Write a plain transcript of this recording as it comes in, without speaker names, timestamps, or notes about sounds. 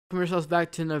Welcome yourselves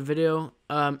back to another video.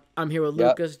 I'm here with Yep.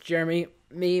 Lucas, Jeremy,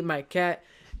 me, my cat,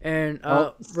 and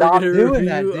Oh, we're stop gonna doing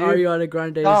that, review dude. Ariana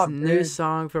Grande's Stop, new dude.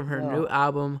 song from her new No.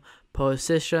 album,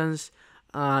 Positions.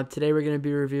 Today we're gonna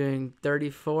be reviewing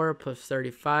 34 plus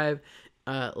 35,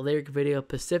 lyric video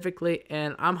specifically,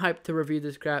 and I'm hyped to review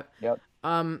this crap. Yep.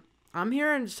 I'm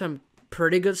hearing some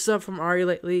pretty good stuff from Ari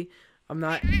lately. I'm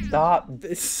not. Stop. All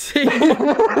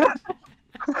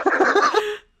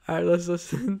right, let's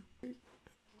listen.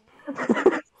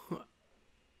 All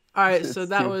right, so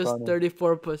that was funny.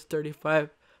 34 plus 35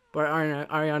 by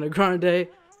Ariana Grande.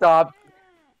 Stop.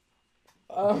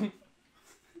 All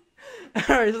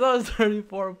right, so that was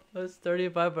 34 plus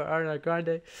 35 by Ariana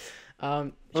Grande.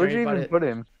 Where'd you even put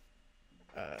him?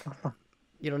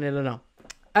 You don't need to know.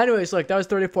 Anyways, look, that was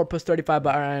 34 plus 35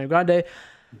 by Ariana Grande.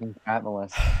 I'm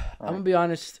gonna be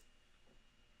honest.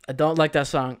 I don't like that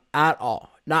song at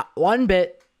all. Not one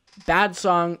bit. Bad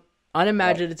song,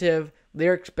 unimaginative.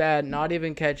 Lyrics bad, not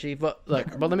even catchy. But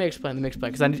look, let me explain.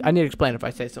 Because I need to explain if I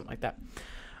say something like that.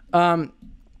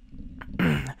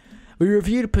 We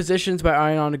reviewed Positions by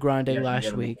Ariana Grande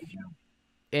last week,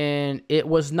 and it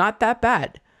was not that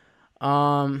bad.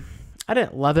 I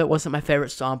didn't love it. It wasn't my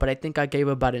favorite song, but I think I gave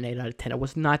it about an 8 out of 10. It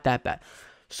was not that bad.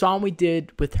 Song we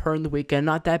did with her in the weekend,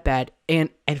 not that bad. And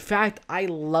in fact, I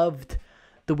loved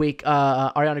the week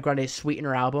Ariana Grande's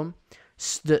Sweetener album.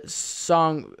 The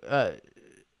song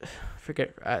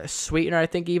Sweetener, I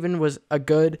think, even was a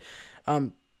good.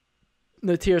 No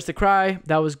Tears to Cry,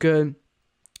 that was good.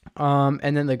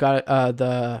 And then they got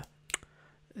the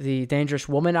Dangerous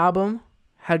Woman album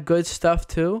had good stuff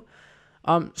too.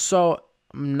 So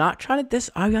I'm not trying to diss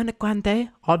Ariana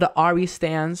Grande, all the Ari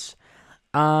stands.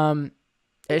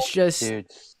 It's just Dude.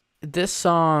 This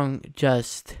song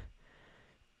just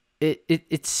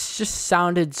it's just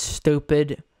sounded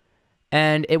stupid.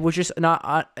 And it was just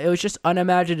not. It was just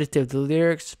unimaginative. The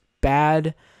lyrics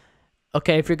bad.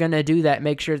 Okay, if you're gonna do that,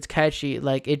 make sure it's catchy.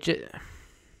 Like it just.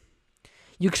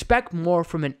 You expect more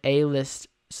from an A-list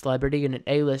celebrity and an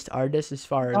A-list artist as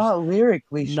far as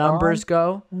lyrically, numbers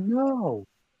go. No.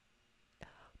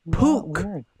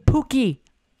 Pookie.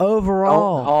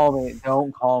 Overall.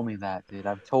 Don't call me that, dude.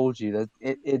 I've told you that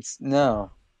it's no.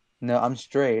 No, I'm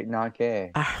straight, not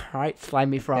gay. All right,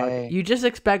 slimy frog. Okay. You just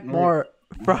expect more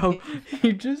from.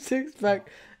 You just expect.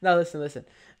 Now listen.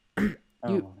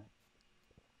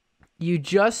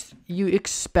 You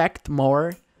expect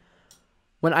more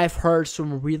when I've heard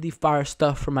some really fire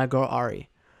stuff from my girl Ari,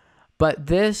 but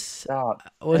this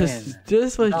was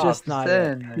just not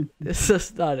it. This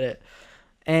is not it,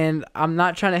 and I'm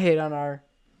not trying to hate on her,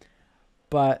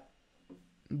 but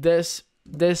this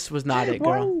was not it,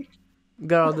 girl.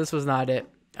 Girl, this was not it.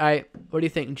 All right, what do you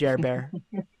think, Jer Bear?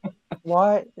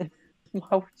 What?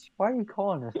 Why are you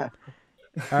calling her that?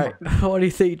 All right, what do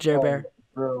you think, Jer Bear?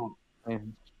 Bro,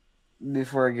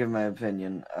 before I give my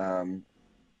opinion, I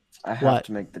have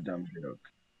to make the dumb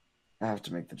joke. I have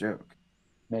to make the joke.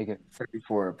 Make it.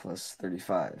 34 plus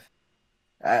 35.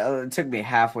 It took me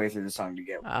halfway through the song to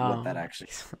get what that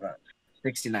actually is.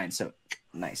 69, so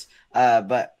nice.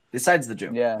 But besides the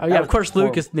joke. Yeah. Oh, yeah, of course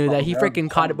Lucas knew that. He freaking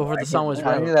caught it before the song was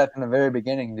I knew that from the very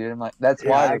beginning, dude. I'm like, that's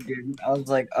why. I was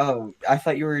like, oh, I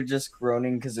thought you were just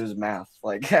groaning because it was math.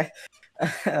 Like,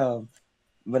 but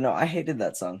no, I hated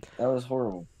that song. That was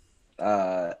horrible.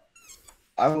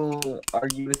 I will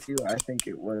argue with you. I think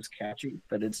it was catchy,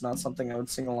 but it's not something I would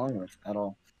sing along with at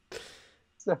all.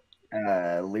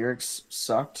 Lyrics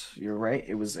sucked. You're right.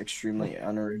 It was extremally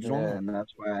unoriginal, and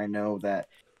that's why I know that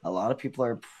a lot of people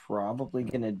are probably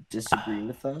going to disagree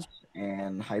with us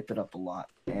and hype it up a lot,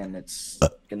 and it's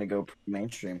going to go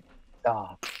mainstream.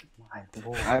 Oh, my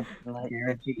Lord. I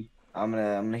guarantee I'm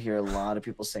gonna hear a lot of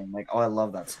people saying like, "Oh, I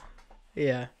love that song."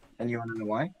 Yeah. And you want to know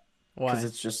why? Why? Because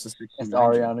it's just a 69 It's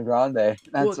Ariana Grande.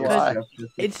 That's why.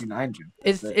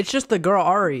 It's just the girl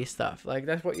Ari stuff. Like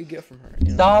that's what you get from her. You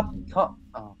know? Stop.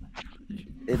 Oh.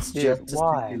 It's just a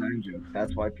 69 joke.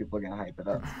 That's why people are gonna hype it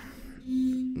up.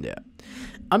 Yeah.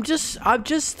 I'm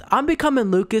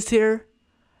becoming Lucas here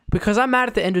because I'm mad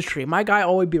at the industry. My guy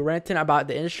always be ranting about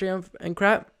the industry and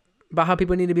crap, about how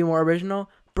people need to be more original.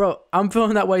 Bro, I'm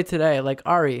feeling that way today. Like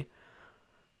Ari.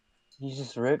 You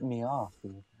just ripped me off,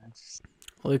 dude.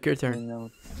 Luke, your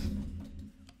turn.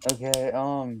 Okay,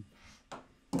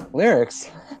 lyrics.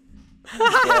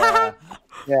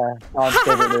 Yeah. Sean's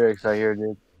favorite lyrics right here,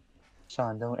 dude.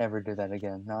 Sean, don't ever do that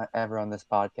again. Not ever on this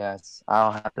podcast.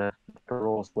 I'll have to make a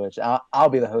rule switch. I'll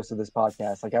be the host of this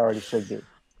podcast, like I already should be.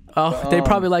 Oh, but, they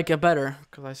probably like it better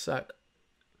because I suck.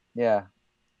 Yeah,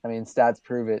 I mean stats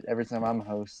prove it. Every time I'm a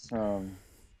host, I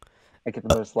get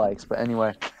the most likes. But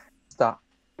anyway, stop.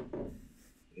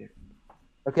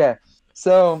 Okay,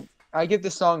 so I give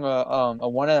this song a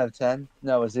 1 out of 10.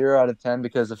 No, a 0 out of 10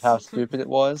 because of how stupid it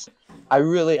was. I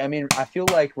mean, I feel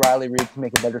like Riley Reid can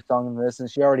make a better song than this, and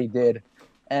she already did.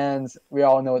 And we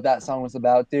all know what that song was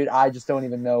about, dude. I just don't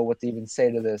even know what to even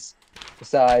say to this.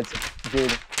 Besides,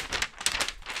 dude,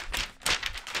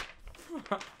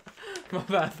 My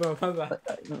bad, bro. My bad.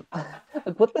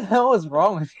 like, what the hell is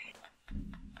wrong with you?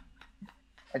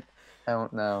 I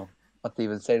don't know what to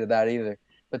even say to that either.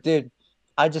 But dude,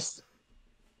 I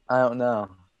don't know.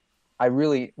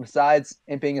 Besides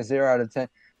it being a 0 out of 10,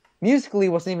 musically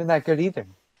wasn't even that good either.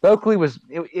 Vocally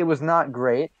it was not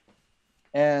great,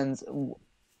 and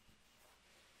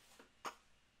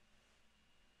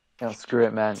screw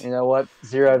it, man. You know what?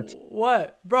 0 out of 10.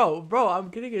 What, bro? Bro, I'm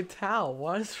getting a towel.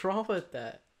 What is wrong with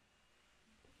that?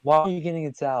 Why are you getting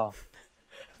a towel?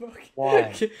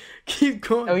 Why? Keep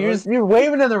going. No, you're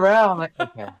waving it around. Like,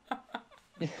 okay.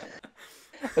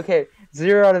 Okay,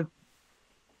 0 out of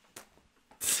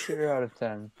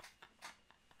 10.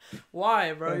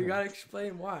 Why, bro? You gotta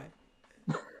explain why.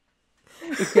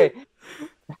 Okay.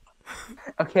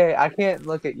 Okay, I can't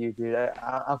look at you, dude.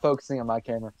 I'm focusing on my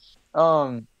camera.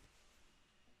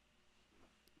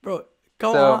 Bro,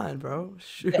 go So, on, bro.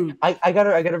 Shoot. I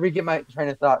gotta re-get my train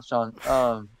of thought, Sean.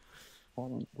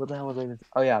 What the hell was I gonna say?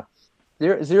 Oh yeah,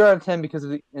 0 out of 10 because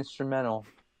of the instrumental,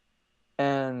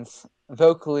 and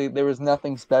vocally there was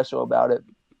nothing special about it,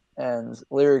 and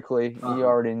lyrically you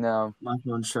already know. My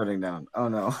phone's shutting down. Oh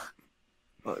no.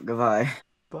 Well, goodbye.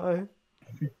 Bye.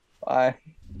 Bye.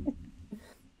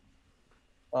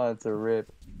 Oh, it's a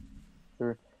rip.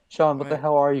 Sean, what the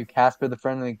hell are you? Casper the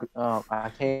Friendly.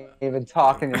 I can't even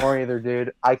talk anymore either,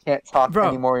 dude. I can't talk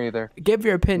anymore either. Give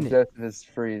your opinion. Joseph is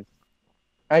freeze.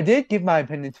 I did give my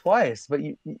opinion twice, but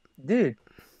dude,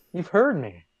 you've heard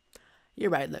me. You're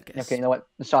right, Lucas. Okay, you know what?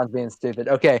 Sean's being stupid.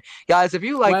 Okay, guys, if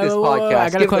you like this podcast, I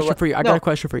got a question for you. I got a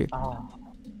question for you.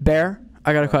 Bear,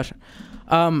 I got a question.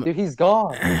 Dude, he's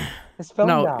gone. His phone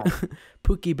died.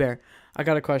 Pookie Bear, I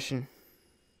got a question.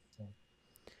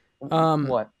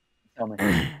 What? Tell me.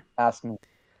 Ask me.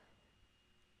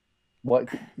 What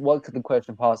could the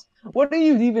question pause? What are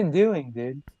you even doing,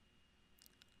 dude?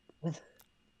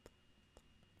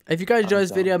 If you guys enjoy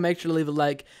this video, make sure to leave a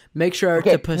like. Make sure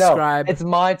to subscribe. No, it's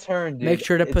my turn, dude. Make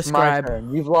sure to subscribe.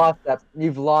 You've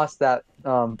lost that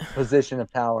position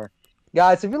of power.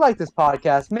 Guys, if you like this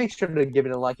podcast, make sure to give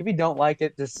it a like. If you don't like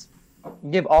it, just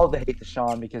give all the hate to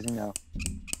Sean because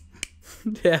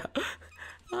Yeah.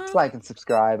 Just like and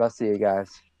subscribe. I'll see you guys.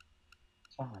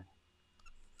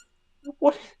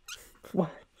 What?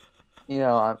 You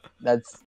know, that's